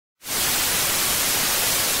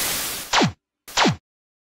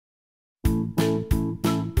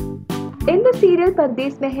In the serial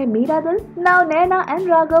Pardes mein hai mera dil, now Naina and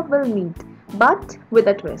Raghav will meet, but with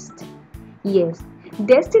a twist. Yes,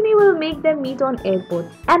 destiny will make them meet on airport,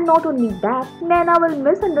 and not only that, Naina will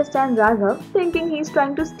misunderstand Raghav thinking he's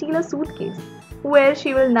trying to steal a suitcase, where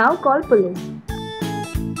she will now call police.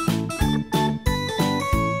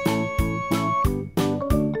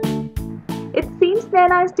 It seems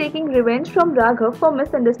Naina is taking revenge from Raghav for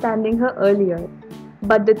misunderstanding her earlier.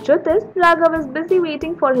 But the truth is, Raghav is busy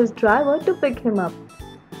waiting for his driver to pick him up,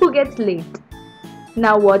 who gets late.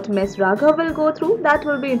 Now, what mess Raghav will go through, that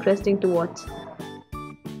will be interesting to watch.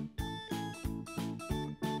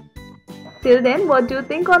 Till then, what do you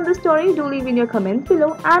think on the story? Do leave in your comments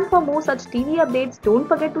below. And for more such TV updates, don't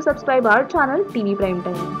forget to subscribe our channel TV Prime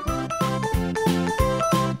Time.